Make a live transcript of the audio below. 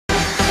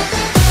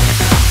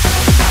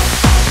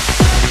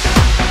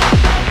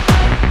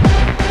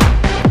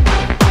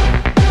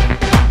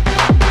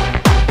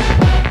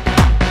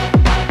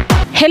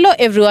Hello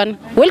everyone,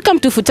 welcome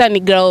to Futani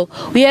Grau.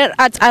 We are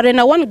at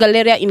Arena 1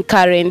 Galleria in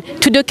Karen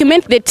to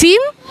document the team,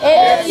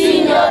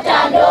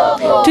 Nyota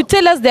Ndogo, to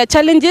tell us their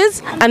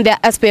challenges and their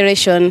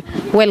aspiration.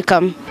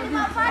 Welcome.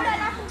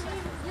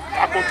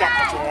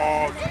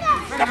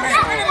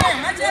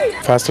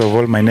 First of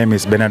all, my name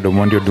is Bernardo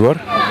Duor.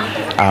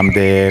 I'm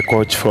the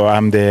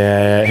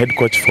head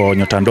coach for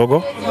Nyota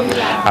Ndogo.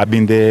 I've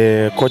been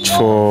the coach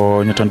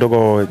for Nyota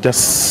Ndogo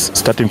just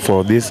starting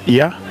for this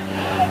year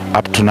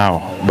up to now,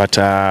 but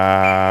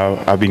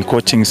I've been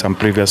coaching some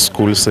previous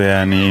schools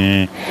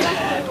and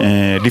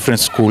different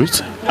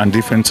schools and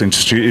different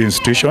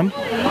institutions.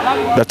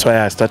 That's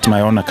why I started my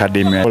own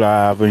academy.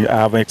 I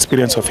have an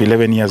experience of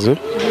 11 years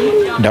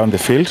down the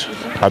field.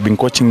 I've been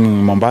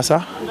coaching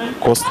Mombasa,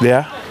 coast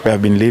there, where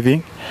I've been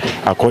living.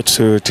 I coached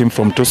a team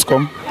from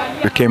Tuscom.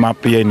 We came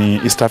up here in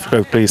East Africa,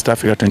 we played East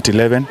Africa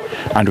 2011,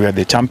 and we are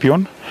the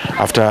champion.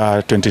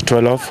 After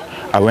 2012,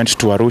 I went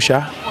to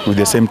Arusha with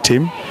the same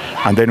team,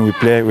 and then we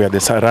are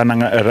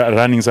the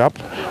runnings up.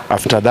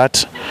 After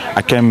that,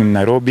 I came in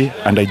Nairobi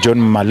and I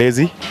joined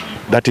Malezi,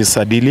 that is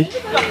Sadili,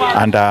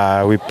 and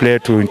we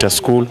played to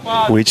inter-school,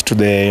 which to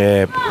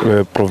the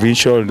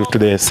provincial, to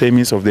the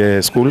semis of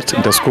the schools,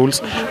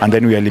 inter-schools, and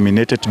then we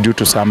eliminated due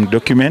to some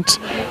documents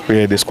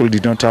where the school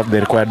did not have the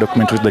required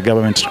document which the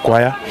government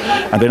require.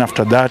 And then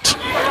after that,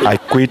 I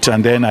quit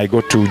and then I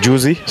go to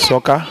Juicy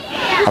Soccer.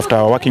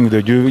 After working with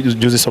the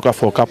Juicy Soccer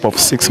for a couple of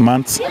 6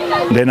 months,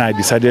 then I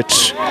decided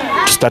to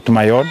start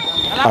my own.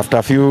 After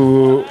a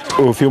few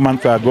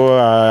months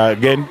ago,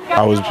 again,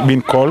 I was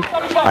being called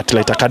at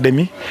Light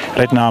Academy.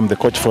 Right now, I'm the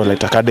coach for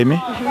Light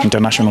Academy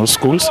International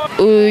Schools.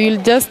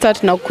 You'll just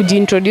start now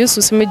kujiintroduce,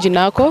 useme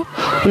jina lako,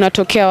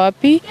 unatokea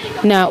wapi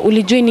na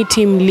ulijoin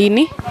team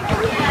lini?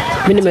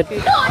 Mimi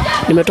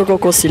nimetoka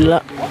huko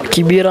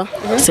Kibira,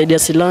 Saidi ya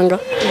Silanga.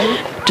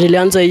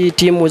 Tulianza hii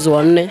team mwezi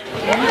wa 4.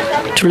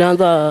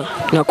 Tulianza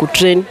na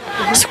kutrain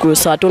siku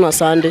Saturday na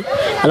Sunday,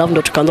 alafu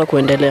ndo tukaanza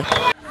kuendelea.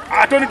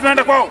 Tony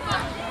tunaenda kwao.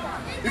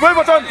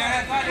 Hivyo Tony.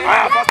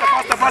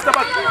 Faster.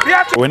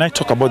 When I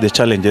talk about the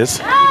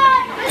challenges,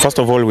 first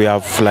of all, we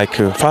have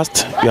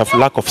we have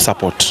lack of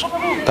support.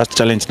 That's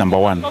challenge number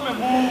 1.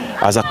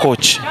 As a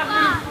coach,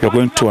 you're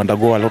going to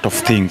undergo a lot of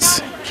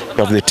things.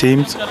 You have the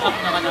teams,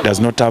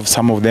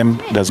 some of them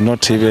does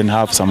not even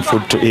have some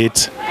food to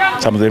eat.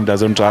 Some of them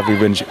doesn't have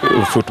even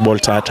football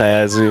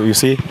attires, you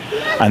see.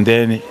 And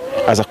then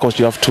as a coach,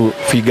 you have to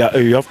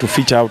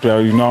feature out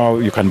where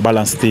you can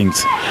balance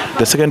things.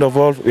 The second of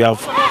all, we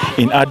have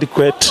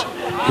inadequate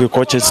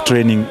coaches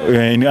training,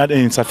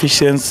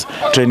 insufficient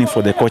training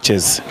for the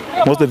coaches.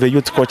 Most of the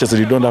youth coaches,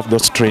 they don't have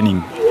those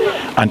training.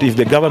 And if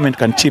the government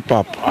can chip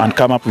up and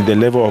come up with the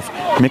level of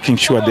making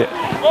sure the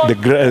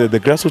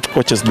grassroots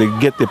coaches, they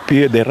get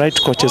the right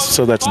coaches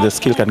so that the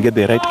skill can get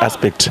the right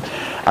aspect,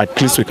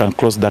 at least we can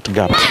close that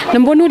gap. Na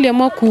mbona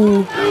uliamua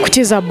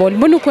kucheza ball?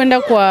 Mbona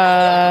kwenda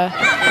kwa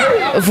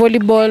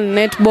volleyball,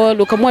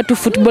 netball, ukamua tu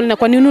football, na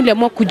kwa nini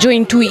uliamua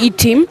kujoin tu hii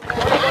team?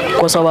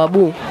 Kwa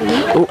sababu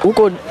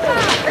huko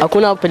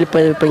hakuna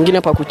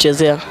pengine pa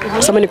kuchezea.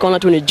 Sasa mimi nikaona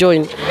tu ni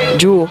join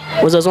juu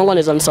wazazi wangu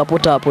wanaweza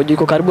nisupport hapo,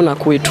 jiko karibu na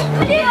kwetu.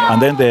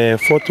 And then the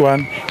fourth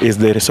one is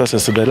the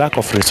resources, the lack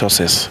of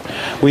resources.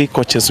 We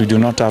coaches, we do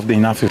not have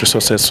enough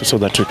resources so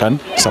that we can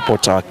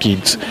support our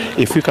kids.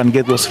 If we can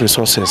get those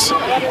resources,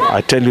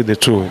 I tell you the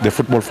truth, the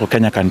football for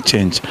Kenya can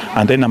change.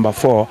 And then number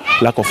 4,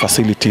 lack of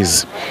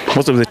facilities.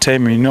 Most of the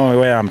time,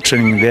 where I'm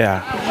training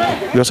there,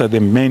 those are the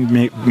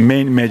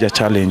main major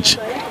challenge,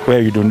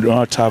 where you do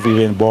not have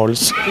even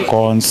balls,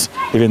 cones,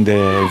 even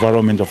the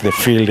environment of the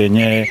field, and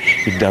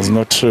it does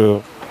not.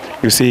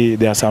 You see,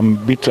 there are some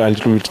a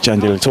little bit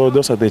changes. So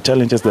those are the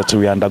challenges that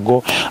we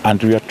undergo,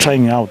 and we are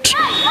trying out.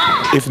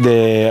 If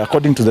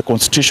according to the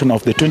constitution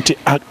of the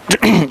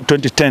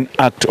 2010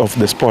 Act of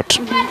the Sport,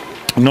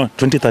 no,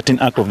 2013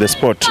 Act of the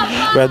Sport,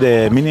 where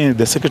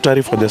the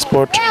secretary for the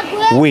sport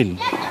will,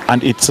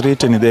 and it's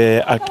written in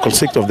the Article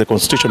 6 of the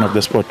Constitution of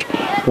the Sport,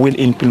 will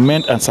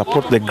implement and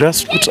support the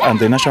grassroots and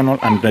the national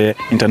and the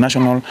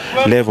international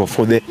level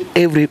for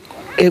every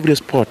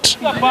sport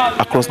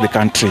across the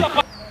country.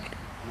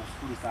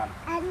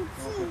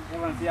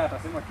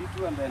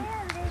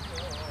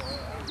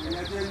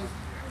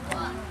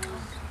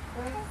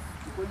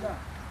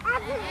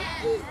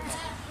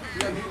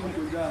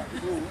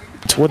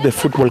 It's what the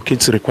football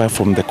kids require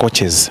from the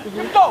coaches.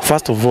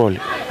 First of all,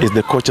 is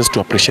the coaches to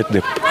appreciate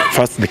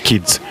the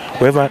kids.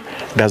 Whoever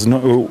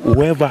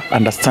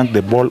understands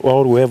the ball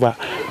or whoever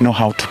know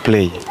how to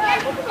play,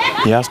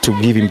 he has to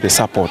give him the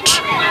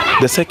support.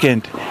 The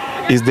second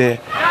is the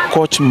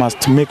coach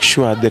must make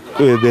sure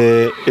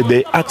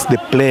they ask the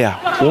player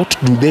what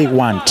do they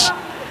want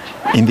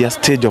in their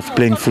stage of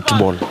playing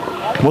football.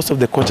 Most of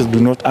the coaches do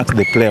not ask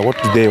the player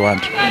what do they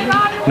want.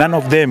 None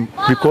of them,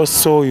 because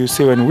so you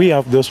see when we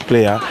have those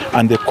players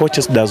and the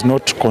coaches does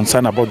not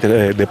concern about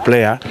the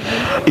player,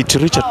 it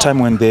reach a time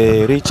when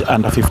they reach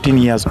under 15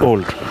 years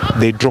old,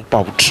 they drop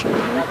out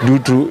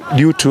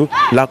due to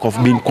lack of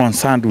being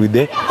concerned with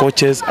the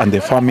coaches and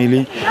the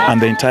family and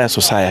the entire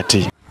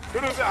society.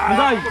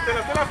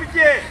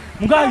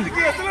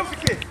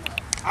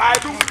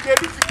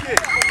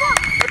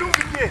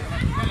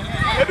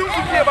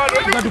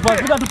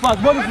 Piga tu pass.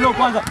 Ball flow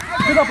kwanza.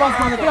 Piga pass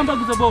kwanza. Kila mtu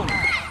akise ball.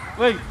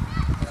 Wait.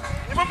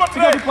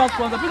 Piga tu pass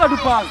kwanza. Piga tu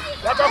pass.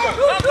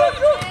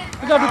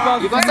 Piga tu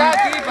pass. Iko sawa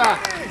kipa.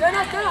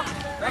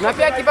 Na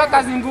pia kipa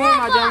kazi ngumu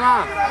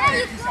jamaa.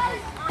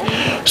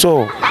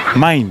 So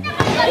mine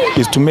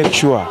is to make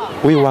sure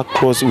we work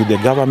close with the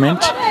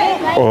government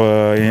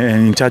or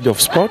in charge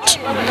of sport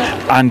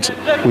and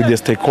with the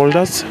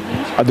stakeholders,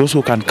 those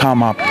who can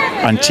come up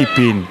and chip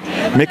in,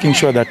 making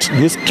sure that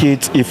these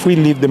kids, if we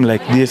leave them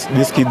like this,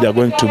 these kids are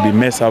going to be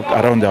messed up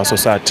around our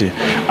society.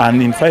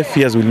 And in 5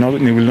 years, we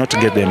will not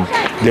get them.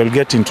 They'll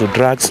get into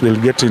drugs,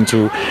 they'll get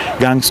into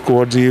gang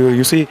squads.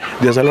 You see,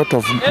 there's a lot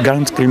of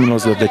gang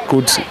criminals that they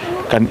could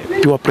can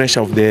pure pressure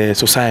of the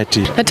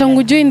society. Na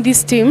tangu join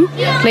this team,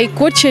 like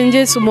what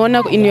changes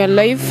umeona in your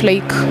life,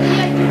 like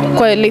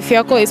kwa life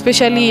yako,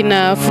 especially in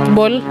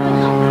football?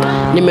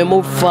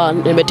 Nimemove far,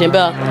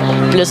 nimetembea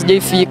place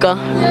sijaifika.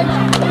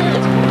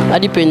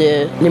 Hadi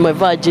penye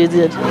nimevaa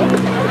jezi,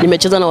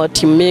 nimecheza na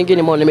timu mingi,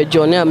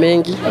 nimejionea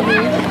mengi.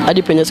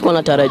 Hadi penye sikuwa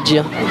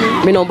natarajia.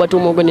 Mimi naomba tu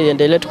Mungu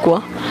niendelee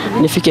tukua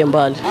nifike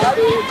mbali.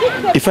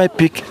 If I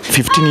pick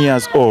 15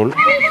 years old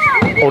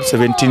or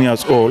 17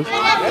 years old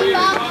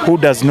who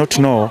does not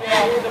know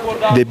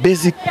the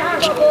basic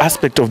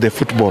aspect of the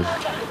football,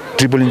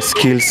 dribbling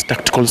skills,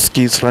 tactical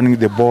skills, running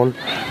the ball,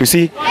 you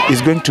see,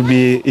 it's going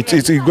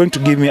to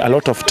give me a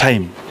lot of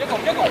time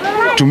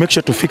to make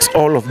sure to fix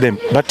all of them.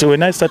 But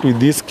when I start with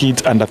these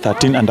kids under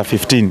 13, under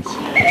 15,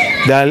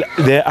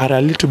 they are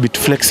a little bit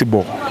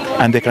flexible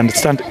and they can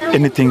understand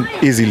anything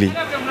easily.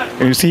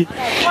 And you see,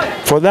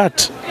 for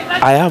that,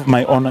 I have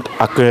my own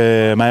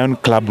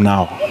club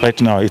now.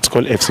 Right now, it's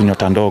called FC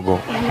Nyota Ndogo.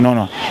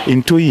 No.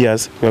 In 2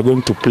 years, we are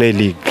going to play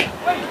league,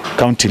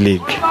 county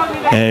league,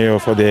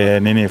 for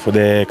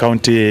the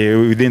county,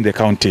 within the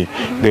county.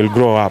 They will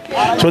grow up.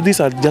 So these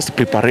are just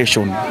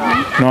preparation.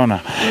 No.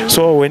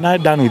 So when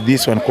I'm done with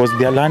this one, because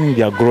they are learning,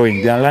 they are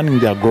growing.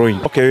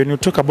 Okay, when you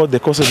talk about the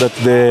courses that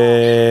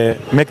they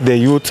make the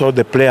youth or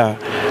the player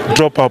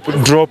drop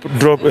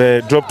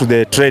to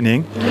the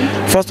training,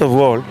 first of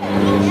all,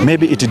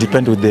 maybe it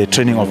depends with the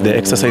training of the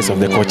exercise of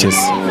the coaches.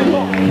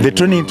 The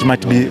training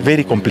might be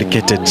very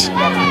complicated,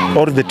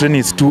 or the training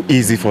is too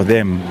easy for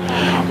them,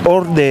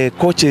 or the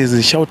coach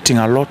is shouting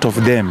a lot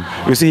of them.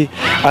 You see,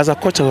 as a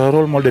coach, as a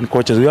role model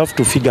coaches, we have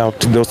to figure out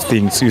those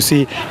things. You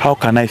see, how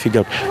can I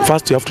figure out?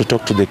 First, you have to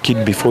talk to the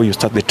kid before you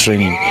start the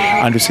training,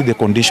 and you see the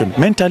condition.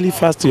 Mentally,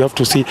 first, you have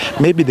to see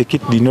maybe the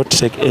kid did not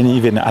take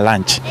even a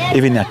lunch,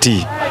 even a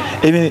tea.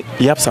 Even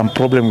you have some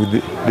problem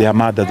with their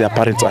mother, their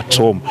parents at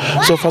home.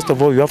 So first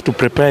of all, you have to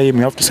prepare him.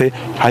 You have to say,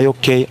 are you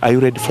okay? Are you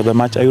ready for the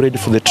match? Are you ready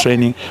for the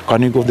training?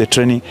 Can you go for the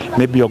training?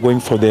 Maybe you're going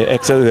for the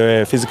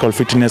exercise, physical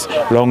fitness,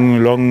 long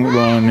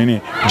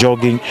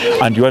jogging,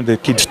 and you want the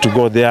kids to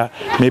go there.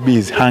 Maybe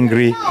he's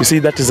hungry. You see,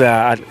 that is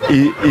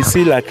you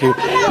see, like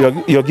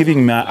you're giving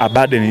him a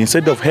burden.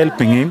 Instead of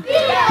helping him,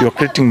 you're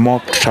creating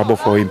more trouble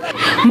for him.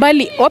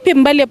 Mbali, wapi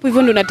mbali hapo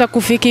hivyo ndo unataka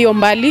kufika hiyo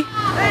mbali?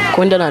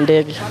 Kwenda na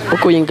ndege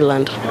huko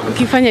England.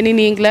 Ukifanya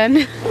nini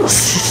England?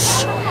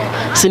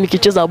 Si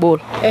nikicheza ball.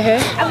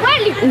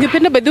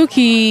 Ungependa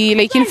badhuki,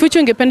 like in future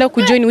ungependa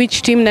kujoin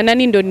which team na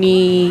nani ndo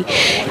ni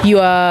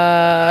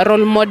your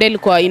role model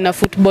kwa ina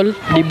football?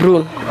 De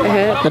Bruyne.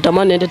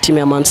 Natamani niende timu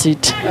ya Man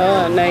City.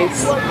 Oh,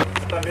 nice.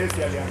 Hata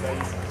Messi alianza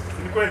hivi.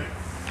 Ni kweli?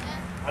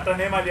 Hata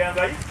Neymar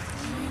alianza hivi.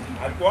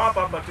 Alikuwa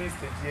hapa tu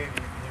stage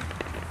yake.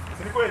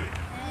 Ni kweli?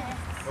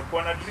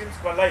 Unakuwa na dreams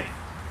kwa life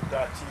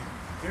utaachieve.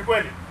 Ni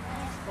kweli?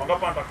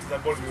 Wangapi wanataka kucheza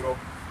ball Europe?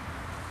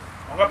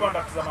 Wangapi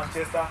wanataka kucheza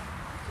Manchester?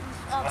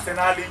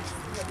 Arsenal,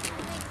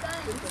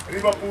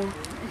 Liverpool,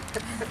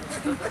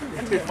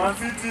 Man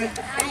City,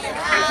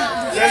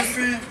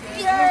 Chelsea.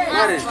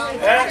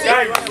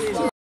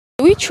 Guys.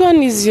 Which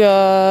one is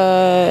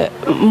your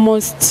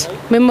most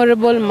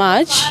memorable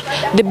match,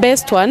 the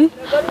best one,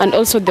 and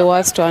also the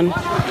worst one?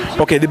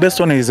 Okay, the best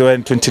one is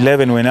in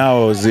 2011 when I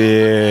was,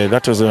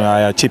 that was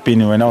a chip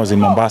in when I was in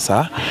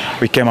Mombasa.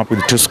 We came up with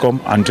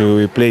TUSCOM and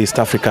we played East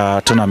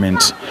Africa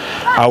tournament.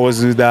 I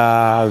was with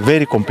a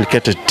very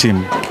complicated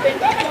team.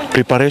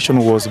 Preparation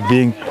was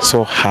being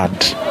so hard,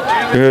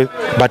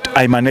 but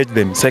I managed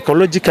them.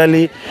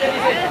 Psychologically,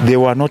 they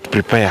were not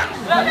prepared,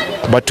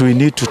 but we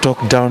need to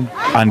talk down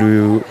and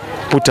we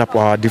put up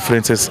our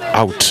differences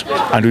out,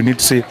 and we need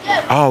to say,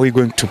 how are we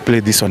going to play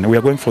this one? We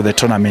are going for the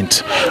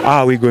tournament.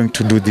 How are we going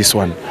to do this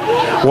one?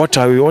 What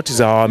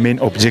is our main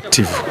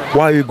objective?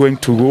 Why are we going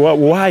to go?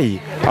 Why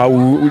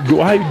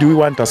do we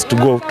want us to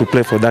go to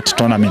play for that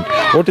tournament?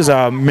 What is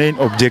our main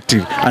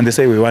objective? And they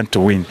say we want to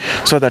win.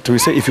 So that we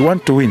say if you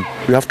want to win,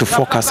 you have to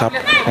focus up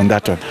on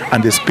that one.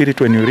 And the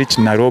spirit when you reach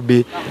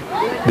Nairobi,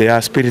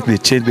 their spirit, they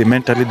change, they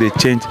mentally they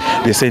change.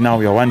 They say now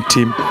we are one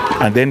team.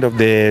 At the end of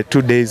the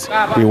 2 days,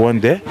 we won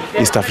the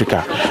East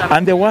Africa.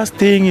 And the worst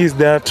thing is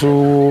that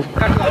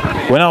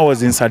when I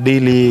was in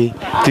Sadili,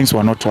 things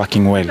were not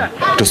working well.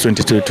 It was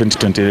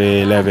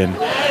 2011.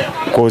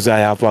 Because I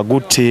have a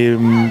good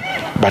team,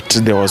 but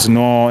there was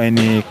no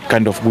any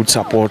kind of good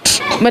support.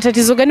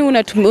 Matatizo gani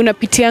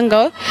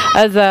unapitianga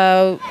as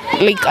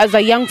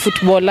a young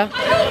footballer?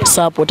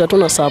 Support,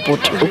 hatuna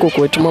support huko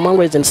kwetu.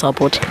 Mamangu isn't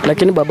support,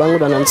 lakini babangu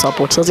ndo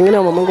ananisupport. Saa zingine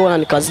mamangu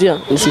ananikazia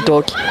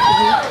nisitoki,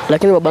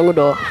 lakini babangu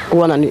ndo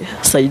huwa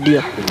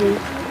ananisaidia.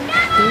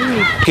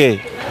 Okay,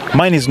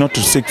 mine is not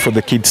to seek for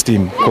the kids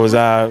team,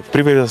 because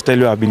previously tell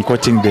you I've been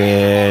coaching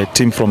the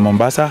team from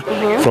Mombasa,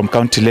 from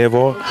county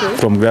level,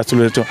 from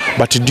grassroots,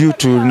 but due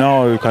to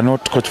now you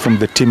cannot coach from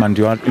the team and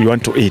you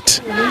want to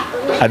eat.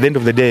 At the end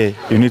of the day,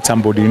 you need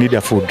somebody, you need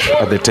a food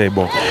at the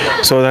table.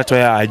 So that's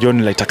why I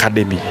joined Light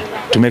Academy,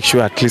 to make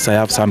sure at least I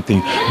have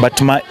something.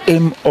 But my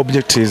aim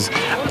object is,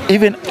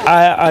 even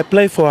I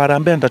played for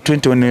Harambee under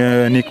 20 when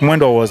Nick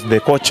Mwendo was the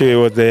coach,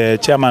 was the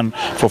chairman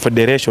for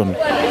federation,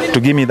 to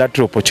give me that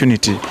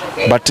opportunity.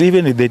 But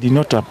even if they did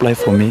not apply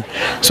for me,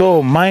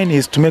 so mine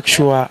is to make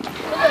sure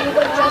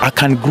I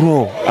can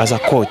grow as a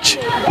coach,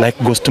 like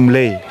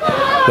Gostumley,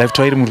 like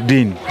Tahir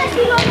Murdin,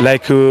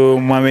 like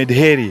Mohamed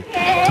Heri.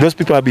 Those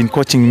people have been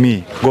coaching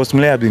me.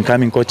 Gostumley have been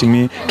coming coaching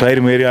me.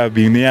 Tahir Murdin have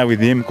been here with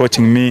him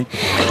coaching me.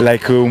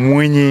 Like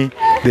Mwinyi,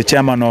 the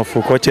chairman of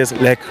coaches,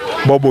 like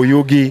Bobo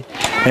Yugi.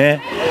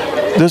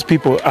 Those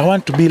people, I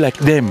want to be like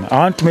them. I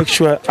want to make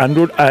sure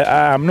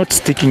I'm not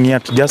sticking here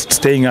to just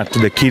staying to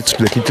the kids,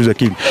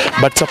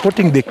 but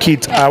supporting the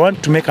kids. I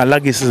want to make a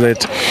legacy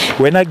that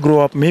when I grow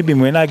up, maybe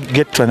when I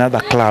get to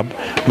another club,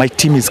 my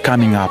team is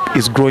coming up,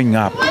 is growing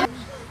up.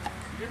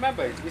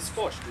 Remember, it's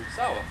sports too,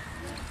 sawa?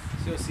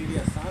 Sio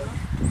serious sana.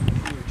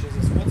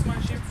 Ucheze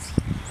sportsmanship.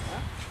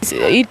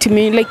 It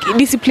mean like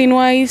discipline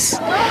wise,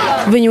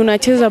 when you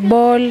unacheza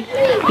ball,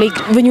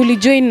 like when you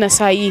join na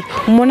sahi,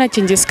 umeona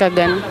changes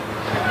kagani?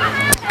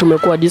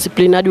 Tumekuwa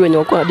discipline, hadi wenye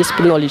wako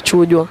discipline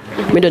walichujwa.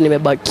 Mimi ndo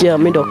nimebakia,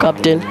 mimi ndo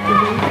captain.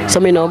 Sasa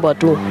mimi naomba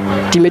tu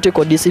team yetu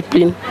iko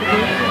discipline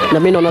na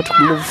mimi naona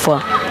tukumove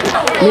far.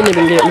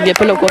 Mimi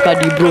ningependa kuwa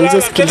kadi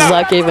bronze, skills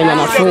zake hivi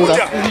anafunga,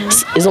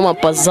 hizo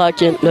mapass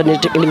zake ndo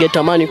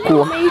ningetamani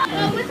kuwa.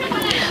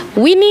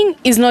 Winning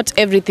is not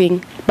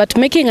everything, but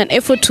making an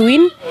effort to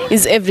win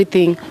is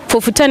everything.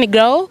 For Futani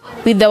Grao,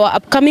 with our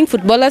upcoming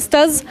footballer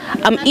stars,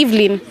 I'm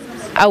Evelyn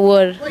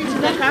Awor.